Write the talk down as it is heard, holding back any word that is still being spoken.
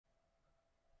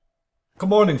Good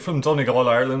morning from Donegal,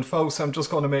 Ireland, folks. I'm just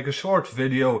going to make a short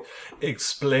video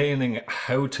explaining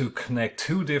how to connect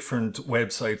two different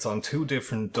websites on two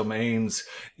different domains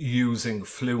using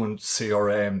Fluent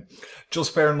CRM.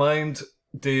 Just bear in mind,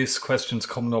 this question's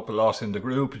coming up a lot in the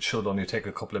group. It should only take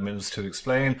a couple of minutes to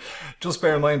explain. Just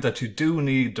bear in mind that you do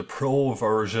need the Pro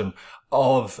version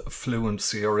of Fluent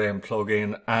CRM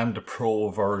plugin and the Pro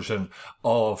version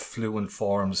of Fluent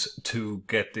Forms to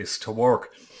get this to work.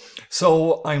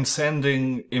 So I'm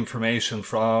sending information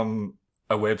from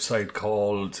a website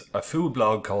called, a food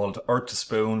blog called Earth to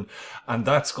Spoon, and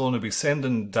that's going to be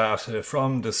sending data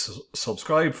from this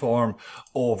subscribe form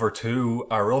over to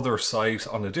our other site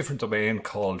on a different domain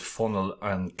called Funnel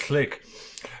and Click.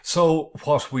 So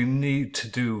what we need to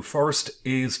do first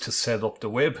is to set up the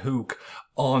webhook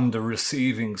on the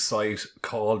receiving site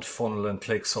called Funnel and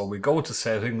Click. So we go to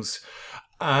settings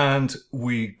and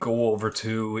we go over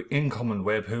to incoming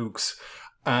webhooks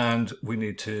and we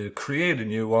need to create a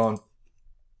new one.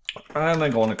 And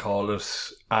I'm going to call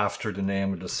it after the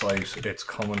name of the site it's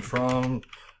coming from.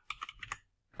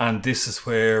 And this is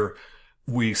where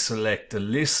we select the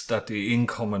list that the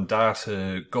incoming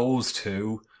data goes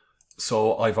to.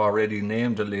 So I've already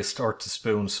named the list Earth to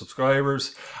Spoon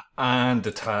subscribers, and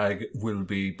the tag will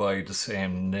be by the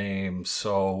same name.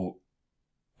 So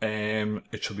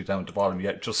it should be down at the bottom.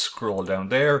 Yeah, just scroll down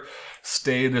there.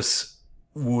 Status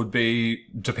would be,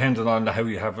 depending on how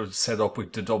you have it set up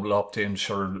with the double opt-in,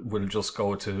 sure, we'll just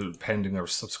go to pending or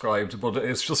subscribed. But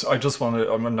it's just,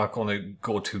 I'm not going to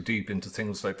go too deep into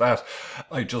things like that.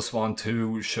 I just want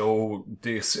to show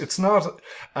this. It's not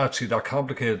actually that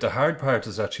complicated. The hard part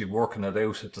is actually working it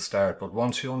out at the start. But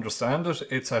once you understand it,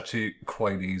 it's actually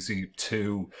quite easy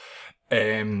to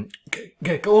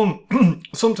get going.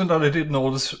 Something that I did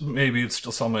notice, maybe it's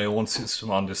just on my own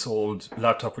system on this old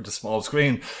laptop with the small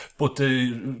screen, but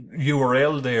the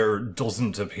URL there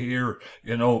doesn't appear,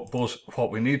 but what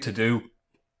we need to do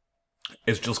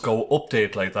is just go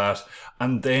update like that,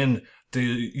 and then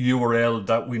the URL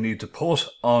that we need to put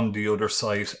on the other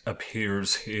site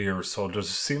appears here. So there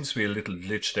seems to be a little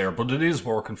glitch there, but it is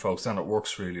working, folks, and it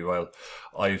works really well.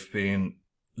 I've been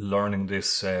learning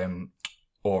this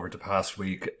over the past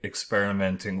week,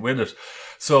 experimenting with it.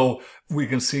 So we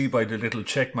can see by the little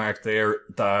check mark there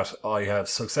that I have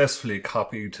successfully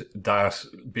copied that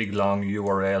big long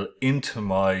URL into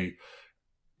my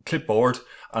clipboard,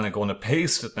 and I'm going to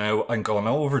paste it now. I'm going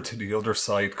over to the other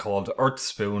site called Earth to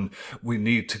Spoon. We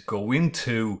need to go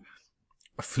into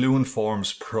Fluent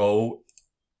Forms Pro,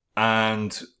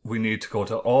 and we need to go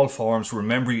to all forms.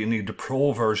 Remember, you need the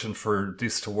Pro version for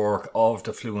this to work of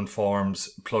the Fluent Forms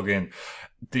plugin.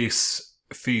 This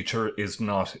feature is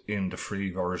not in the free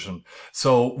version.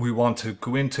 So we want to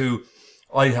go into,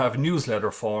 I have a newsletter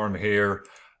form here,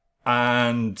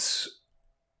 and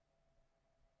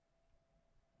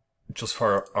just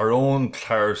for our own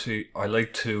clarity, I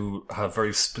like to have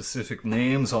very specific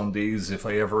names on these if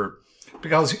I ever,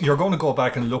 because you're going to go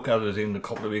back and look at it in a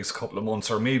couple of weeks, a couple of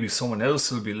months, or maybe someone else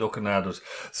will be looking at it.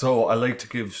 So I like to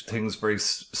give things very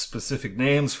specific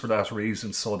names for that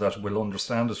reason, so that we'll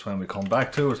understand it when we come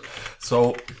back to it.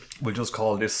 So we'll just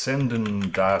call this sending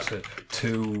data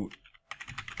to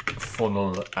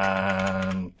Funnel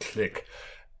and Click.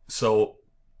 So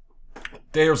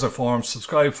there's a form,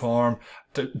 subscribe form.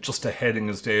 Just the heading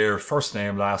is there, first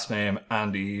name, last name,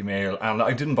 and the email. And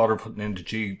I didn't bother putting in the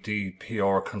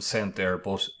GDPR consent there,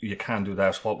 but you can do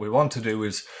that. What we want to do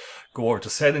is go over to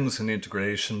settings and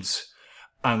integrations,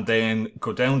 and then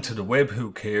go down to the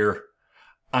webhook here.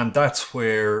 And that's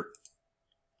where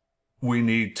we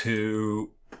need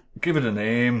to give it a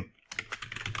name,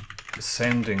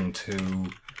 sending to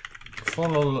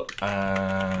Funnel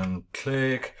and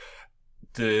Click.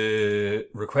 The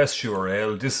request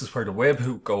URL, this is where the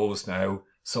webhook goes now.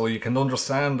 So you can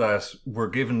understand that we're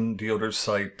giving the other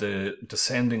site, the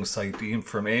sending site, the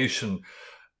information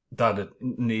that it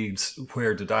needs,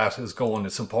 where the data is going.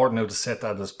 It's important now to set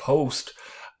that as post.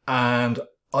 And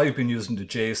I've been using the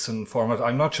JSON format.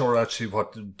 I'm not sure actually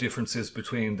what the difference is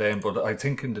between them, but I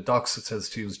think in the docs it says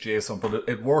to use JSON, but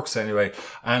it works anyway.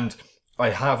 And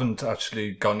I haven't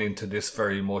actually gone into this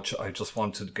very much. I just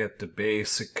wanted to get the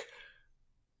basic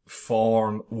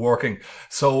form working.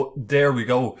 So there we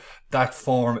go. That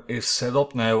form is set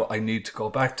up now. I need to go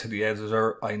back to the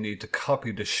editor. I need to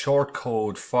copy the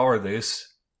shortcode for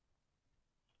this.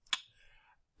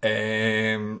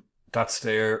 That's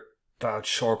there. That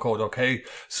shortcode. Okay.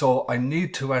 So I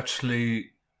need to actually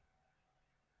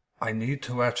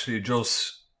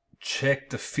just check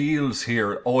the fields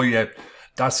here. Oh yeah,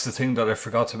 that's the thing that I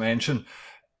forgot to mention.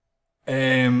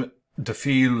 The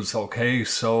fields. Okay.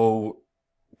 So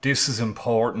this is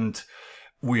important.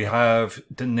 we have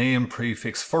the name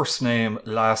prefix, first name,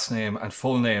 last name, and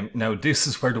full name. Now, this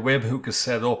is where the webhook is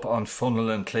set up on Funnel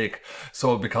and Click.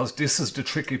 So, because this is the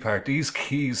tricky part, these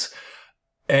keys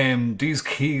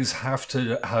have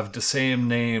to have the same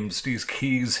names. These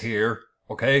keys here,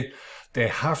 okay, they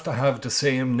have to have the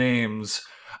same names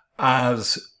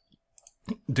as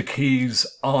the keys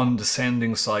on the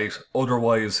sending site,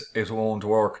 otherwise it won't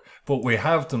work. But we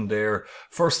have them there,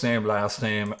 first name, last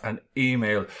name, and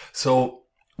email. So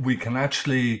we can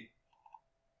actually,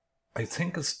 I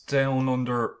think it's down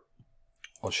under,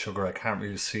 oh sugar, I can't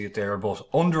really see it there, but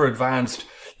under advanced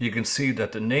you can see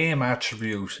that the name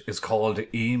attribute is called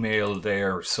email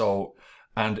there. So,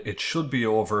 and it should be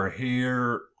over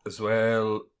here as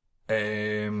well.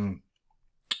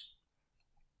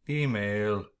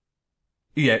 Email.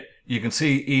 Yeah, you can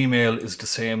see email is the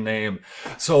same name.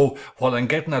 So what I'm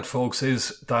getting at, folks,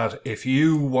 is that if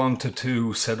you wanted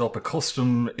to set up a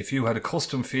custom, if you had a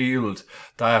custom field,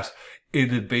 that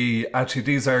it'd be, actually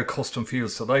these are custom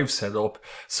fields that I've set up.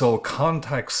 So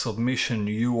contact submission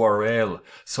URL.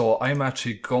 So I'm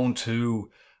actually going to,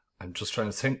 I'm just trying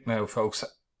to think now, folks,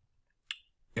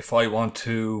 if I want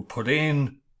to put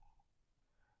in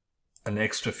an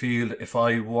extra field, if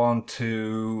I want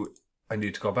to, I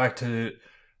need to go back to,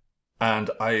 and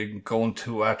I'm going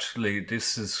to actually,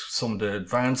 this is some of the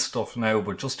advanced stuff now,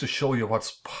 but just to show you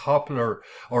what's popular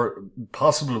or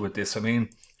possible with this, I mean,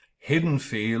 hidden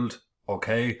field,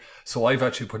 okay? So I've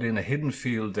actually put in a hidden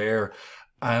field there,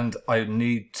 and I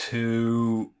need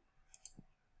to,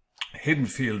 hidden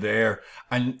field there,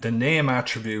 and the name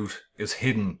attribute is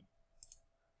hidden.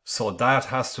 So that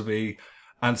has to be,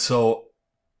 and so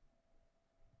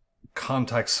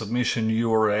contact submission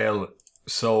URL.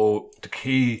 So the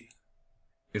key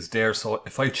is there. So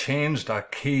if I change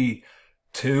that key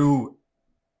to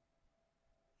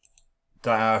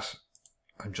that,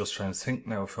 I'm just trying to think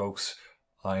now, folks.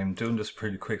 I'm doing this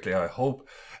pretty quickly, I hope.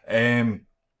 Name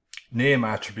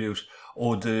attribute,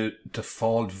 or the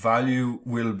default value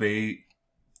will be,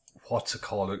 what's it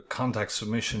called? Contact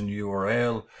submission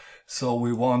URL. So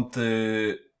we want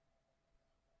the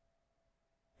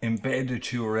embedded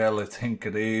URL, I think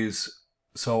it is.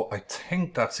 So I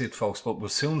think that's it, folks, but we'll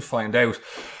soon find out.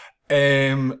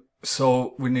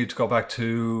 So we need to go back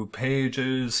to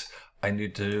pages. I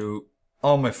need to,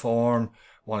 on my form,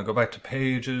 I want to go back to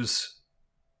pages,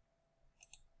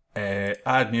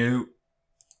 add new.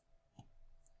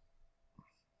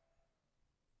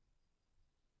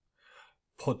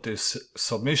 Put this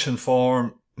submission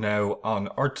form now on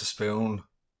Spoon.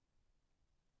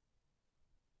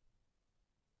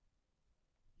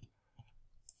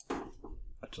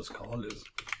 Just call it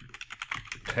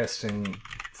testing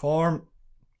form,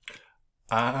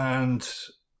 and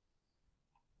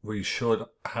we should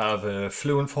have a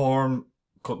Fluent form,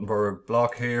 Gutenberg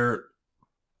block here,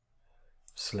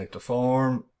 select a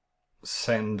form,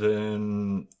 send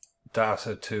in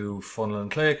data to Funnel and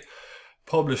Click,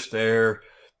 publish there,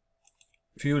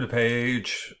 view the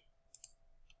page.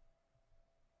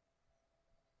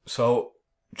 So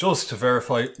just to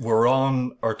verify, we're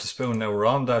on Spoon now, we're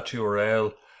on that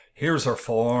URL. Here's our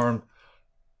form.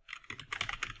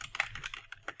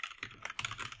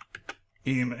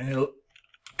 Email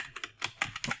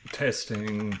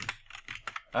testing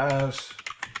at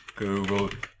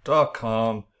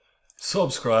google.com.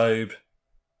 Subscribe.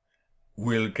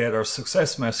 We'll get our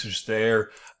success message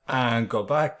there and go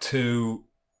back to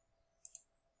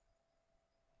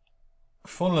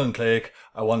Funnel and Click.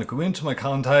 I want to go into my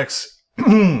contacts.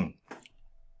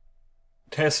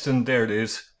 Testing, there it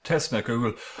is, testing at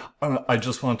Google, and I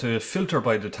just want to filter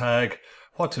by the tag.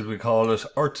 What did we call it?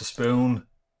 Spoon,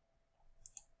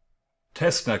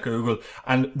 testing at Google,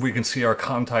 and we can see our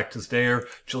contact is there.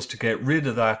 Just to get rid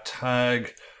of that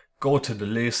tag, go to the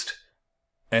list,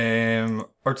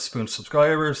 Spoon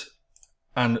subscribers,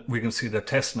 and we can see that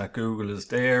testing at Google is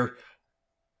there.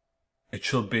 It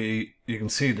should be, you can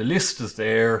see the list is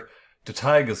there, the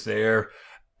tag is there.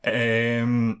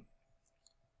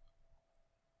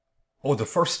 Oh, the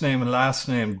first name and last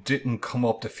name didn't come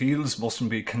up. The fields mustn't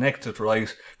be connected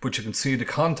right, but you can see the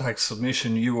contact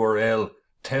submission URL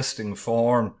testing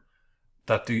form,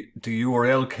 that the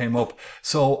URL came up.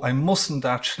 So I mustn't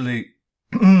actually,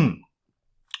 the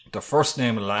first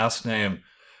name and last name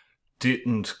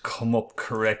didn't come up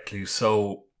correctly.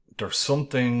 So there's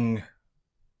something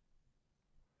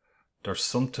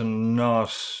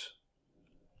not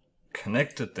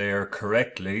connected there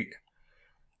correctly.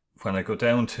 When I go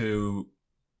down to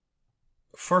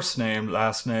first name,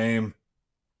 last name,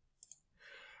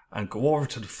 and go over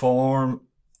to the form,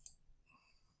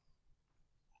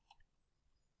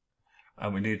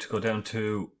 and we need to go down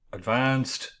to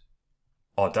advanced.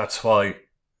 Oh, that's why.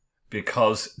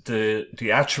 Because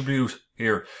the attribute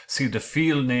here, see the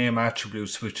field name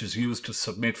attributes, which is used to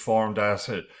submit form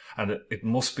data, and it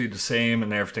must be the same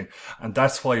and everything. And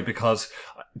that's why, because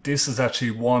this is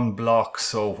actually one block.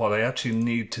 So what I actually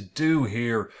need to do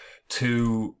here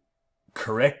to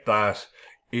correct that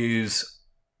is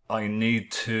I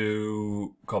need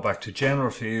to go back to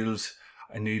general fields.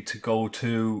 I need to go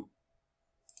to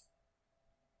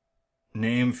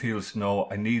name fields. No,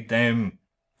 I need them.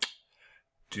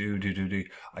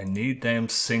 I need them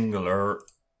singular.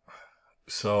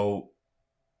 So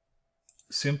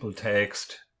simple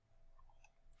text.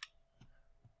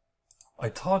 I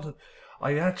was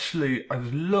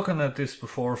looking at this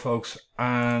before, folks,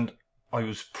 and I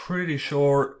was pretty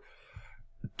sure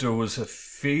there was a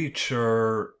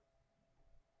feature.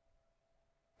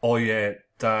 Oh yeah,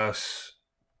 that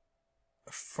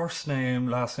first name,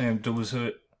 last name, there was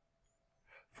a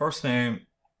first name.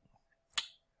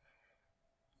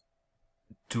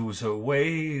 There was a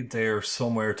way there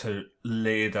somewhere to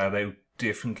lay that out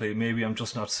differently. Maybe I'm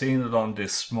just not seeing it on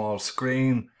this small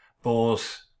screen,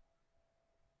 but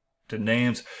the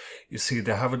names, you see,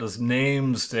 they have it as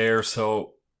names there,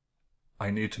 so I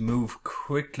need to move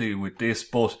quickly with this.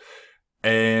 But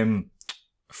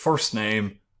first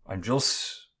name,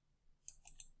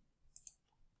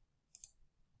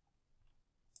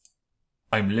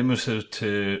 I'm limited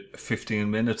to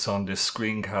 15 minutes on this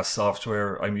screencast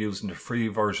software. I'm using the free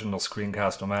version of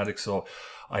Screencast-O-Matic, so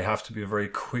I have to be very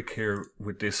quick here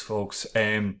with this, folks.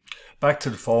 Back to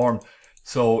the form.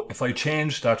 So if I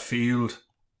change that field,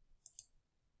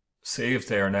 save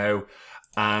there now,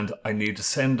 and I need to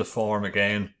send the form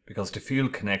again because the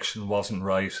field connection wasn't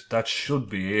right. That should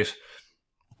be it.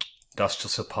 That's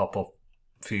just a pop-up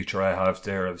feature I have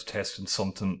there. I was testing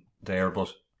something there,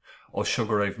 but oh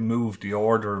sugar, I've moved the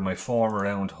order of my form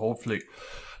around. Hopefully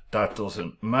that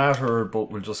doesn't matter, but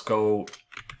we'll just go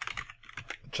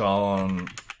John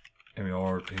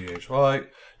M-E-R-P-H-Y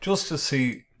just to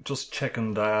see, just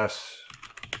checking that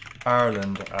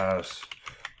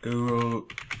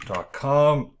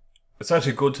Ireland@google.com. It's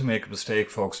actually good to make a mistake,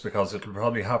 folks, because it'll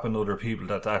probably happen to other people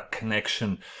that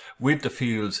connection with the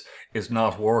fields is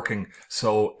not working.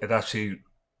 So I've actually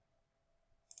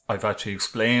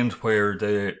explained where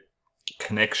the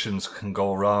connections can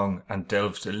go wrong and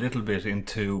delved a little bit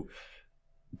into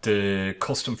the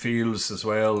custom fields as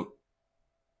well.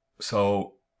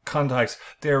 So contacts,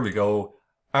 there we go,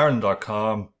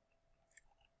 Ireland.com.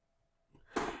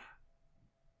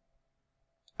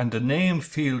 And the name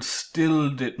field still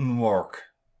didn't work.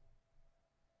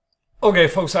 Okay,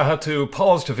 folks, I had to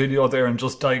pause the video there and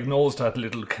just diagnose that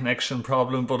little connection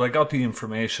problem, but I got the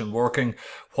information working.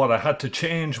 What I had to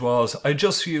change was I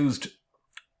just used,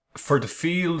 for the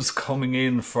fields coming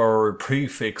in for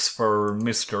prefix for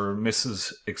Mr.,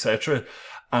 Mrs., etc.,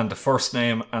 and the first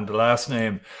name and the last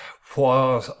name,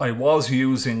 what I was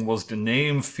using was the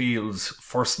name fields,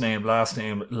 first name, last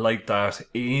name, like that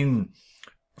in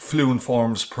Fluent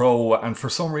Forms Pro, and for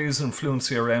some reason Fluent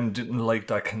CRM didn't like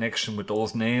that connection with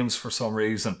those names for some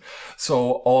reason.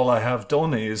 So all I have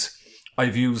done is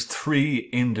I've used 3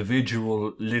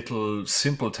 individual little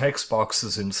simple text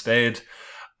boxes instead.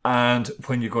 And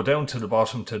when you go down to the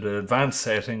bottom to the advanced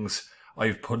settings,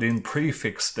 I've put in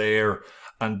prefix there,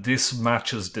 and this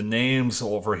matches the names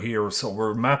over here. So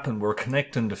we're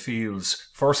connecting the fields,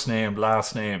 first name,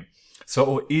 last name.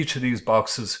 So each of these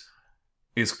boxes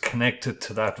is connected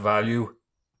to that value.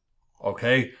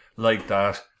 Okay, like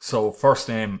that. So first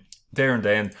name there and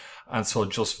then. And so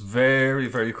just very,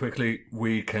 very quickly,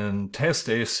 we can test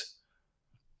this,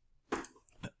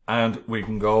 and we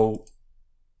can go,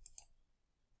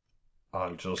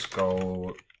 I'll just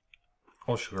go,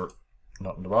 oh sugar,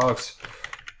 not in the box,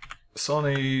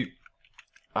 Sonny,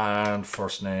 and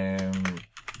first name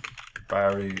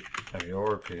Barry,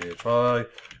 M-E-R-P-H-Y,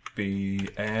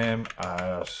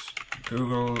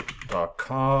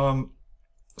 bm@google.com,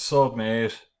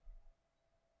 submit,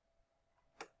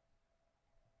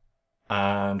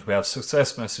 and we have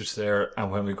success message there.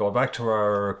 And when we go back to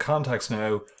our contacts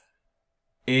now,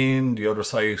 in the other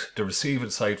site, the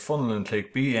receiving site, funnel and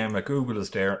click, bm@google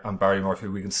is there, and Barry Murphy,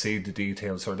 we can see the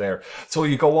details are there. So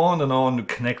you go on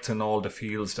connecting all the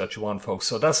fields that you want, folks.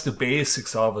 So that's the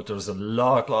basics of it. There's a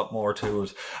lot more to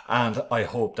it, and I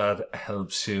hope that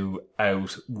helps you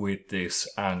out with this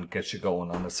and gets you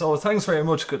going on it. So thanks very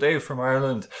much. Good day from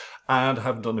Ireland, and I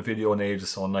haven't done a video in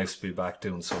ages, so nice to be back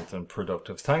doing something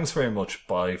productive. Thanks very much.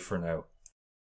 Bye for now.